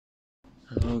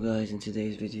Hello guys, in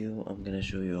today's video I'm gonna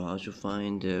show you how to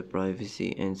find the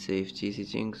privacy and safety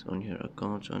settings on your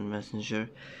account on Messenger.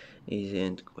 Easy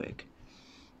and quick.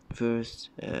 First,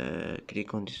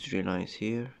 click on these three lines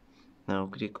here. Now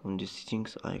click on the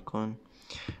settings icon,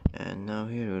 and now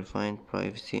here you'll find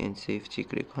privacy and safety.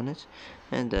 Click on it,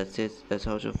 and that's it. That's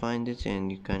how to find it, and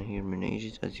you can here manage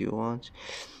it as you want.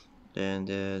 And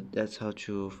that's how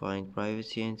to find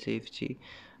privacy and safety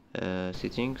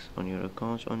settings on your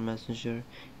account on Messenger.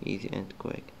 Easy and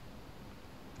quick.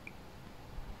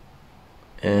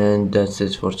 And that's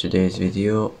it for today's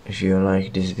video. If you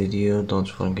like this video, don't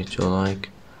forget to like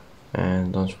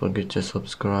and don't forget to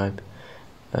subscribe.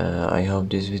 I hope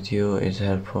this video is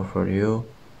helpful for you,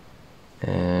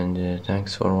 and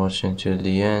thanks for watching till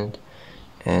the end,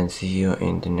 and see you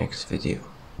in the next video.